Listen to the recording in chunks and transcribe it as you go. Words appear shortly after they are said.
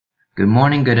Good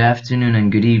morning, good afternoon,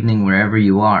 and good evening wherever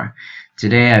you are.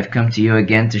 Today I've come to you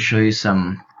again to show you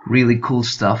some really cool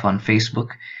stuff on Facebook,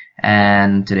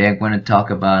 and today I'm going to talk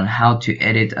about how to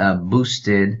edit a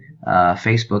boosted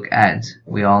Facebook ads.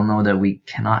 We all know that we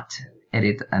cannot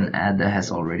edit an ad that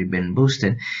has already been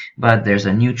boosted, but there's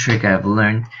a new trick I've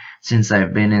learned since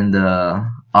I've been in the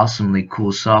awesomely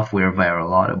cool software Viral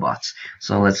Autobots.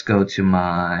 So let's go to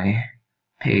my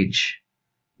page.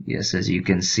 Yes, as you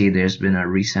can see, there's been a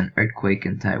recent earthquake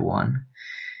in Taiwan,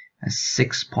 a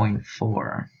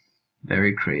 6.4.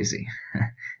 Very crazy,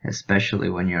 especially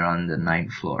when you're on the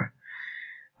 9th floor.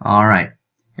 Alright,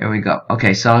 here we go.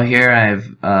 Okay, so here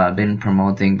I've been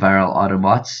promoting Viral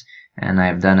Autobots, and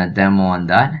I've done a demo on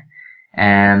that.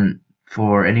 And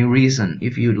for any reason,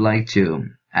 if you'd like to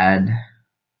add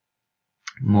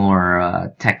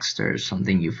more text or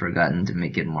something you've forgotten to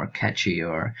make it more catchy,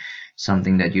 or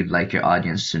something that you'd like your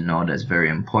audience to know that's very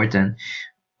important,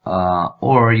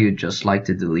 or you'd just like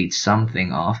to delete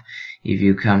something off, if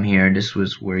you come here, this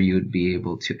was where you'd be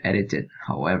able to edit it.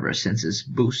 However, since it's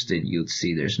boosted, you'd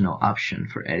see there's no option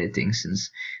for editing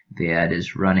since the ad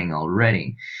is running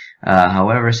already.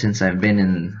 However, since I've been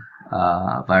in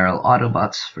Viral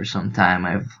Autobots for some time,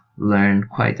 I've learned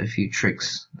quite a few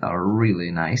tricks that are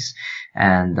really nice,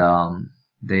 and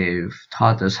they've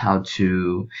taught us how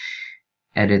to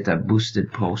edit a boosted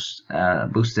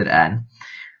boosted ad,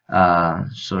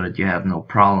 so that you have no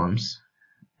problems,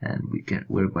 and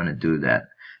we're going to do that.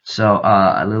 So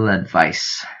a little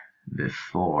advice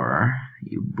before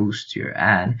you boost your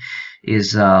ad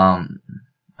is I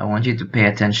want you to pay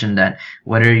attention that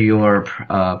whether you're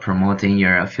promoting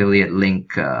your affiliate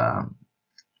link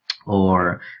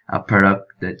or a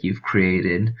product that you've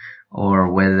created,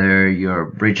 or whether you're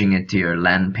bridging it to your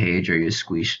land page or your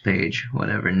squeeze page,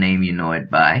 whatever name you know it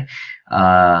by,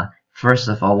 first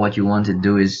of all, what you want to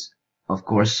do is, of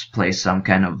course, place some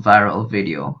kind of viral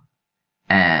video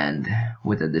and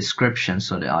with a description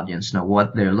so the audience know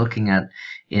what they're looking at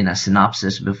in a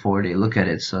synopsis before they look at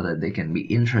it, so that they can be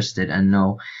interested and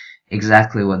know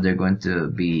exactly what they're going to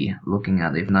be looking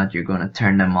at. If not, you're going to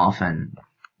turn them off and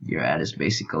your ad is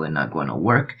basically not going to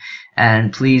work.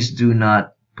 And please do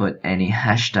not put any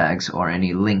hashtags or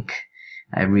any link.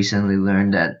 I recently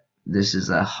learned that this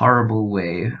is a horrible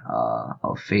way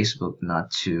of Facebook not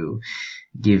to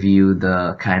give you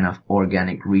the kind of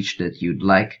organic reach that you'd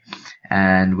like,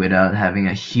 and without having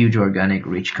a huge organic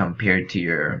reach compared to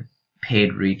your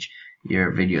paid reach,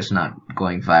 your video is not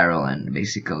going viral, and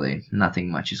basically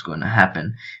nothing much is going to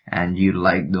happen, and you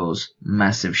like those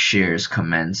massive shares,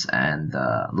 comments, and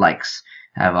likes,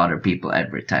 have other people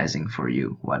advertising for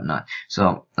you, whatnot.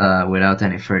 So without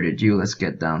any further ado, let's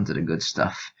get down to the good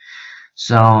stuff.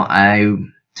 So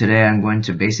today I'm going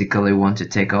to basically want to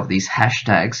take off these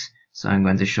hashtags, so I'm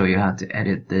going to show you how to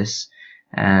edit this.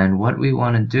 And what we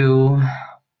want to do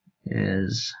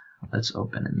is, let's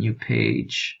open a new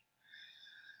page.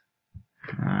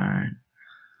 Alright.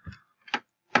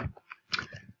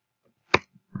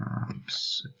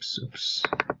 Oops.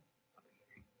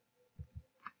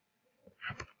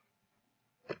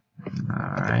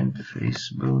 Alright,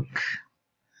 Facebook.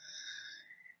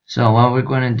 So what we're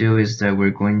going to do is that we're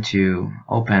going to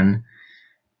open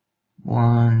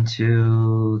 4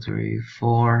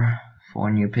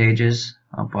 new pages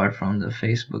apart from the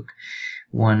Facebook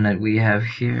one that we have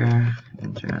here.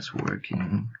 Internet's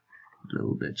working a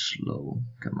little bit slow.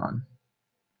 Come on.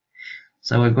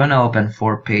 So we're going to open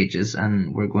 4 pages,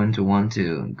 and we're going to want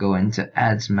to go into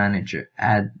Ads Manager,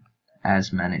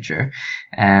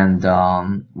 and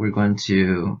we're going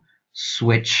to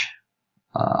switch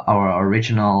our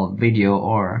original video,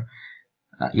 or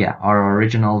our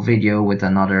original video with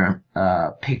another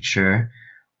picture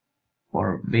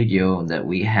or video that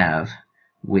we have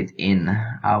within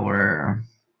our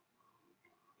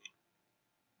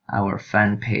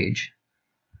fan page,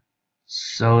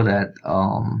 so that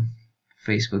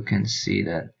Facebook can see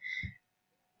that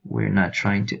we're not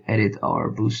trying to edit our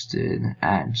boosted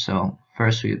ad. So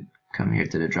first we come here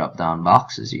to the drop down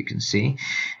box, as you can see,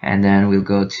 and then we'll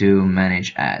go to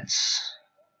Manage Ads.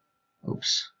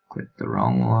 Oops, clicked the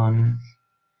wrong one.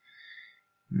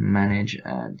 Manage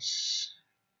Ads.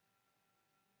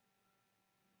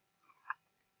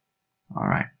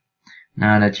 Alright,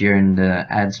 now that you're in the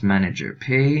Ads Manager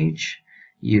page,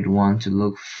 you'd want to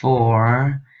look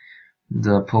for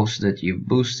the post that you've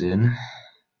boosted,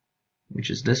 which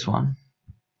is this one,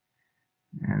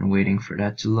 and waiting for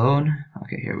that to load.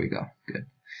 Okay, here we go. Good.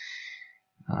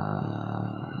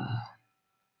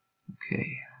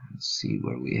 Okay, let's see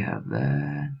where we have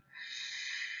that.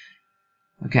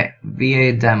 Okay,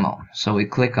 VA demo. So we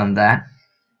click on that,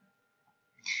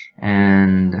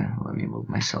 and let move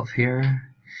myself here.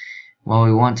 What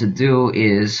we want to do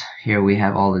is, here we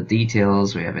have all the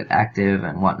details, we have it active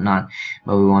and whatnot,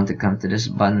 but we want to come to this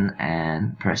button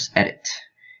and press edit.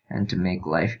 And to make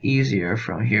life easier,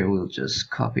 from here we'll just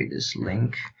copy this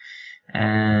link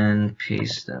and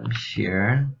paste them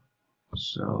here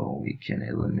so we can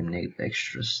eliminate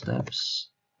extra steps.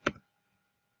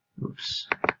 Oops.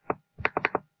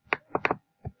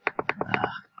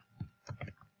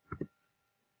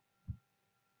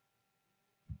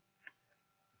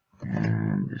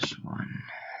 And this one.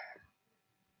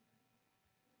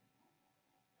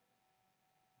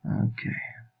 Okay.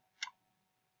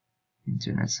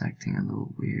 Internet's acting a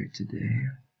little weird today.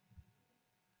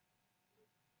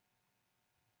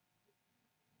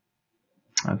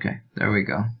 Okay, there we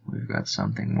go. We've got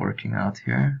something working out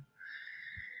here.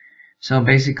 So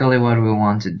basically what we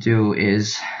want to do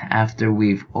is, after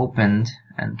we've opened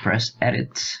and pressed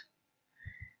edit,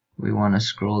 we want to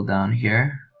scroll down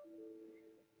here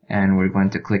and we're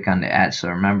going to click on the ad. So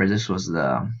remember, this was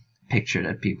the picture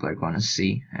that people are going to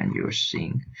see and you're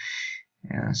seeing.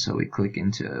 So we click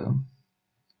into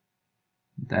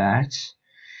that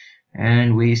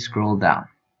and we scroll down.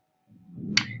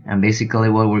 And basically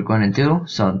what we're going to do,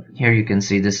 so here you can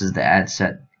see this is the ad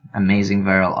set, amazing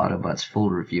viral Autobots full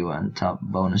review and top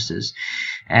bonuses,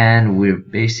 and we're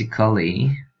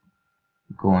basically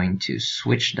going to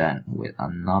switch that with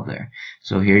another.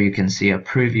 So here you can see a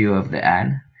preview of the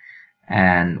ad,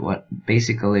 and what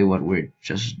we're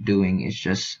just doing is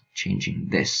just changing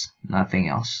this, nothing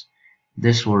else.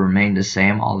 This will remain the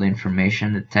same, all the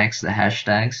information, the text, the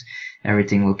hashtags,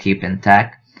 everything will keep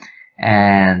intact.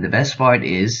 And the best part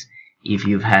is, if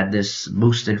you've had this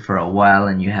boosted for a while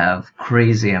and you have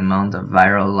crazy amount of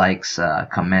viral likes,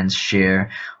 comments,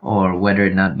 share, or whether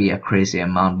it not be a crazy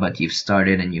amount, but you've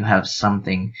started and you have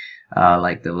something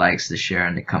like the likes, the share,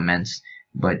 and the comments,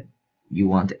 but you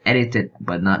want to edit it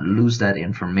but not lose that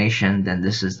information, then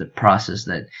this is the process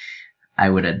that I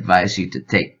would advise you to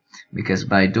take. Because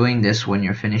by doing this, when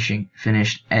you're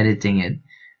finished editing it,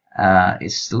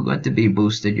 it's still going to be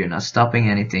boosted, you're not stopping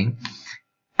anything,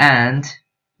 and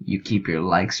you keep your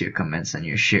likes, your comments, and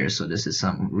your shares. So this is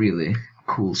some really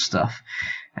cool stuff.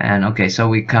 And okay, so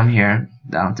we come here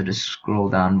down to the scroll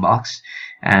down box,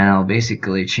 and I'll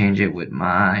basically change it with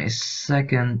my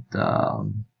second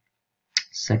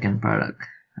product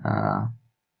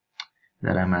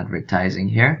that I'm advertising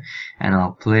here, and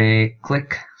I'll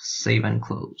click save and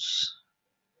close.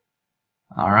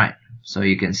 Alright, so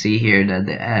you can see here that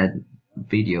the ad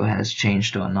video has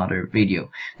changed to another video.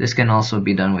 This can also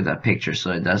be done with a picture,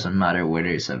 so it doesn't matter whether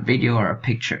it's a video or a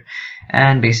picture.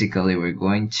 And basically we're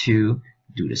going to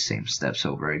do the same steps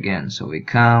over again. So we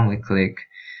come, we click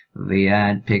the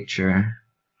ad picture,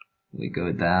 we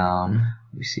go down,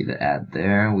 we see the ad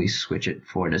there, we switch it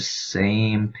for the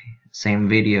same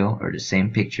video or the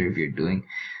same picture if you're doing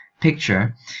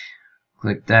picture.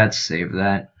 Click that, save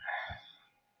that.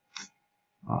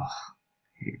 Oh, I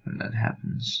hate when that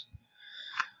happens.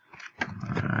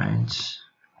 Alright.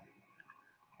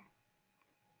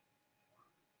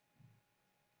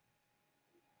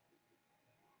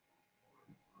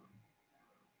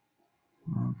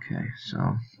 Okay,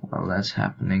 so while that's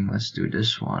happening, let's do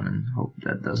this one and hope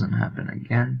that doesn't happen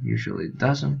again. Usually it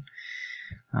doesn't.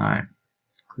 Alright,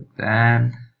 click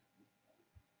that.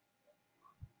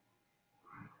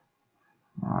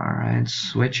 Alright,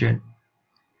 switch it.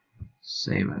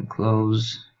 Save and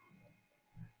close.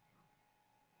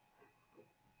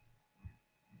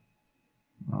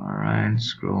 Alright,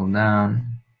 scroll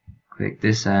down. Click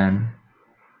this ad.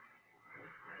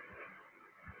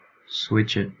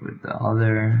 Switch it with the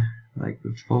other like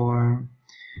before.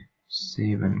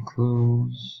 Save and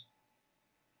close.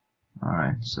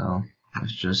 Alright, so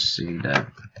let's just see that.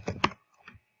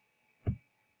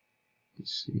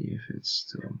 Let's see if it's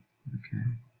still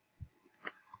okay.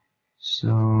 So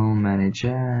manage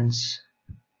ads.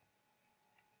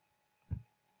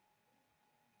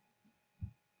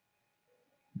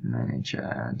 Manage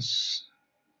ads.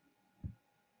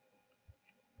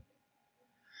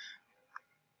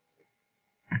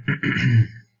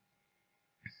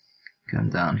 Come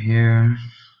down here.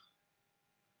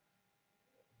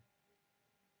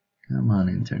 Come on,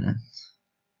 internet.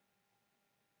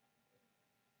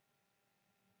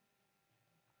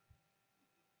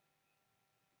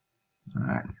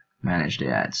 Alright, manage the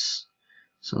ads.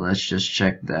 So let's just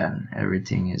check that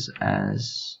everything is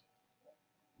as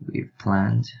we've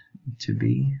planned it to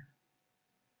be.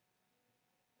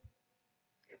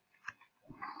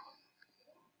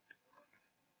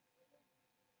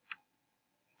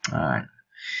 Alright,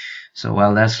 so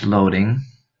while that's loading,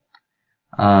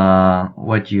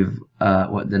 what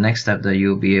the next step that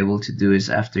you'll be able to do is,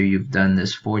 after you've done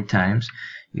this 4 times,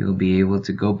 you'll be able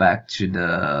to go back to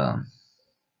the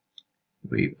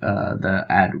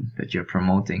ad that you're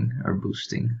promoting or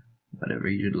boosting, whatever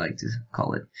you'd like to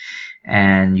call it,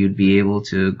 and you'd be able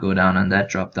to go down on that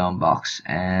drop down box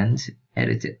and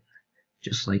edit it,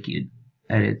 just like you'd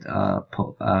edit a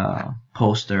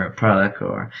poster, a product,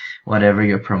 or whatever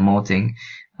you're promoting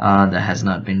that has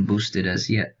not been boosted as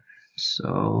yet.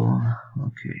 So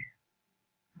okay,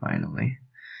 finally,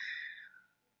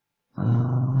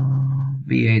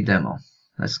 VA demo.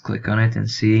 Let's click on it and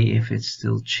see if it's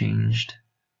still changed.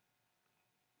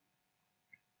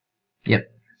 Yep.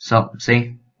 So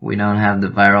see, we don't have the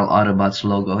Viral Autobots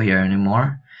logo here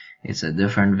anymore. It's a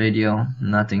different video,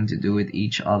 nothing to do with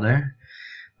each other.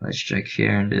 Let's check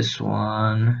here in this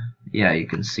one. Yeah, you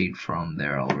can see it from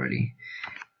there already.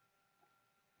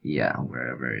 Yeah,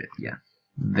 wherever it, yeah,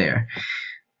 there,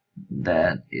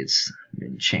 that it's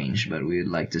been changed, but we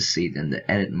would like to see it in the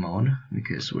edit mode,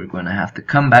 because we're going to have to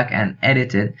come back and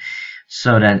edit it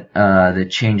so that the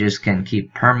changes can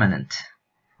keep permanent.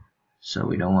 So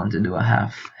we don't want to do a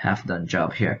half done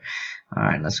job here.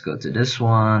 Alright, let's go to this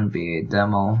one, BA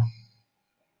demo.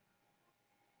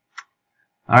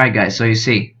 Alright guys, so you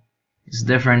see it's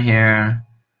different here,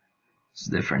 it's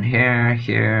different here,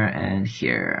 here, and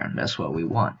here. That's what we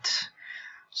want.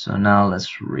 So now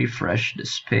let's refresh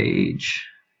this page.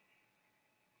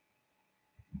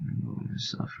 Remove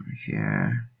myself from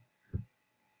here.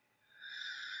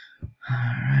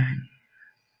 Alright,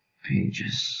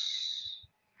 pages.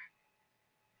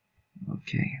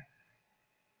 Okay,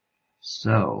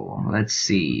 so let's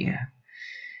see,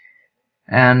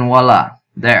 and voila,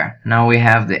 there, now we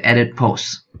have the edit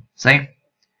post. See,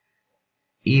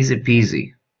 easy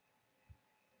peasy.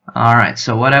 Alright,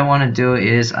 so what I want to do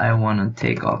is I want to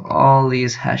take off all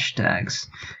these hashtags,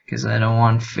 because I don't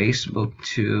want Facebook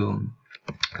to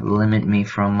limit me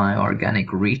from my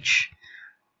organic reach,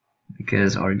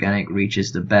 because organic reach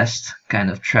is the best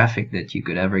kind of traffic that you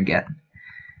could ever get.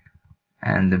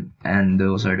 And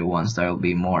those are the ones that will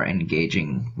be more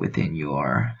engaging within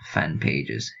your fan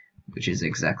pages, which is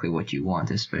exactly what you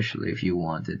want, especially if you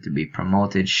want it to be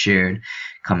promoted, shared,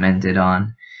 commented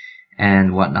on,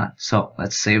 and whatnot. So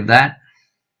let's save that.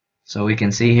 So we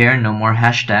can see here, no more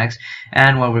hashtags.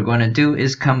 And what we're going to do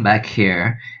is come back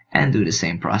here and do the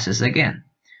same process again.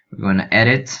 We're going to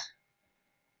edit,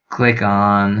 click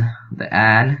on the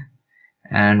ad,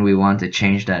 and we want to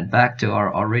change that back to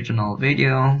our original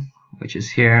video, which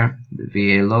is here, the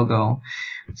VA logo.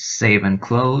 Save and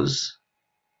close.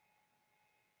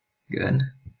 Good.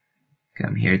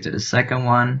 Come here to the second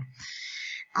one.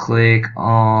 Click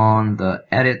on the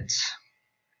edit,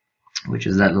 which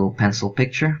is that little pencil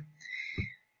picture.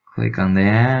 Click on the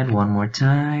ad one more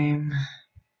time.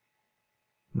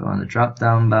 Go on the drop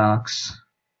down box.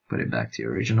 Put it back to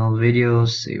your original video.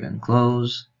 Save and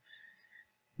close.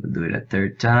 We'll do it a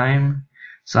third time.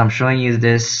 So I'm showing you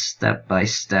this step by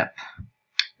step,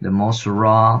 the most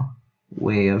raw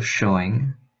way of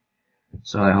showing.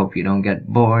 So I hope you don't get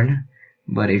bored,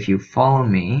 but if you follow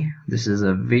me, this is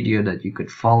a video that you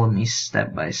could follow me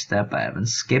step by step. I haven't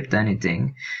skipped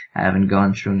anything, I haven't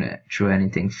gone through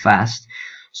anything fast,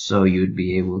 so you'd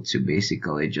be able to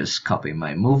basically just copy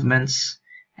my movements.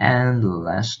 And the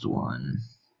last one,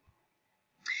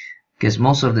 because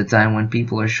most of the time when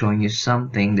people are showing you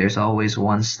something, there's always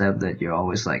one step that you're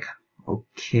always like,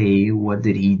 okay, what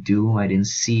did he do? I didn't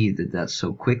see that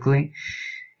so quickly.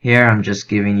 Here I'm just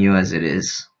giving you as it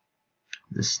is,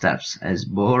 the steps, as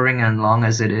boring and long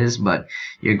as it is, but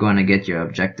you're going to get your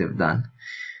objective done.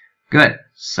 Good.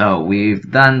 So we've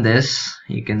done this.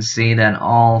 You can see that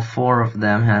all 4 of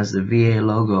them has the VA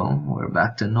logo. We're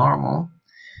back to normal.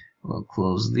 We'll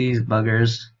close these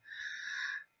buggers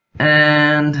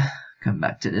and come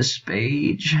back to this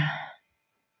page,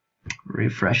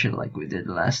 refresh it like we did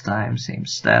last time, same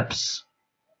steps.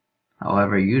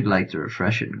 However you'd like to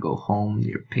refresh it, go home,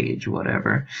 your page,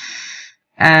 whatever.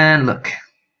 And look,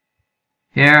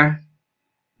 here,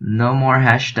 no more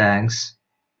hashtags.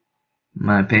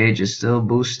 My page is still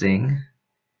boosting.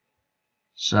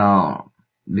 So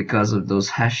because of those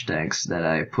hashtags that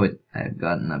I put, I've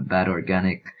gotten a bad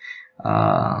organic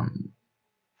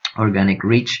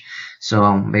reach.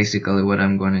 So basically what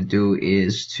I'm going to do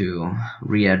is to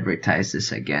re-advertise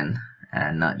this again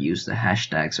and not use the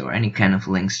hashtags or any kind of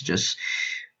links, just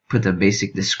put a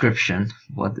basic description of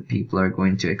what the people are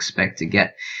going to expect to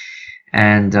get.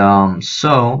 And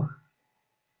so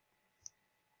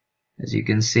as you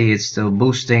can see, it's still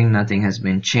boosting, nothing has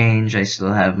been changed. I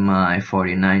still have my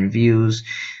 49 views.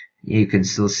 You can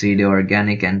still see the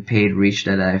organic and paid reach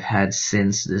that I've had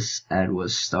since this ad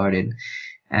was started.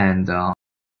 And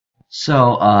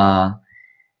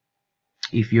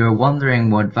if you're wondering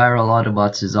what Viral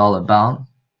Autobots is all about,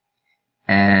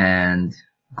 and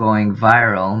going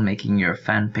viral, making your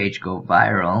fan page go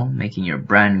viral, making your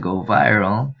brand go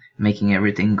viral, making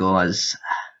everything go as,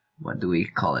 what do we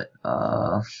call it,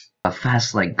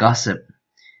 fast like gossip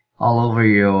all over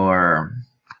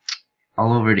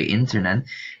the internet,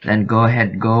 then go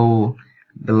ahead, go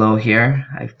below here.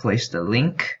 I've placed a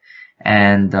link,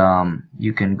 and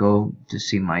you can go to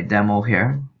see my demo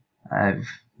here. I've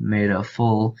made a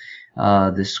full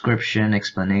description,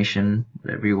 explanation,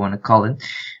 whatever you want to call it,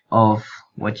 of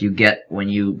what you get when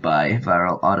you buy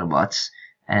Viral Autobots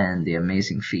and the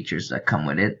amazing features that come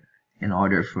with it in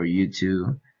order for you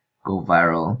to go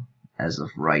viral as of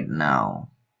right now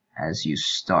as you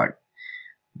start.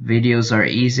 Videos are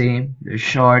easy, they're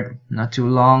short, not too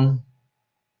long,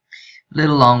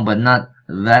 little long but not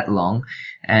that long,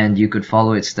 and you could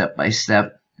follow it step by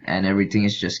step, and everything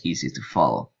is just easy to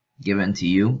follow. Given to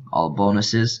you, all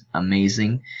bonuses,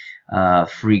 amazing.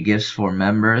 Free gifts for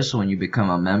members when you become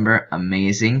a member,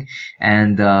 amazing.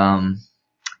 And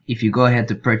if you go ahead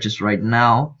to purchase right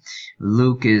now,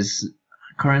 Luke is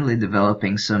currently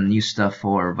developing some new stuff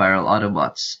for Viral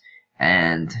Autobots,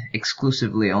 and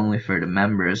exclusively only for the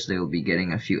members, they will be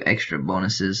getting a few extra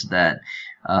bonuses that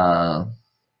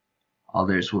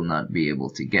others will not be able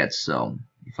to get. So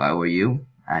if I were you,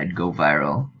 I'd go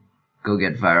viral. Go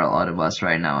get Viral Autobots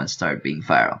right now and start being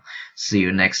viral. See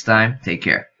you next time. Take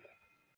care.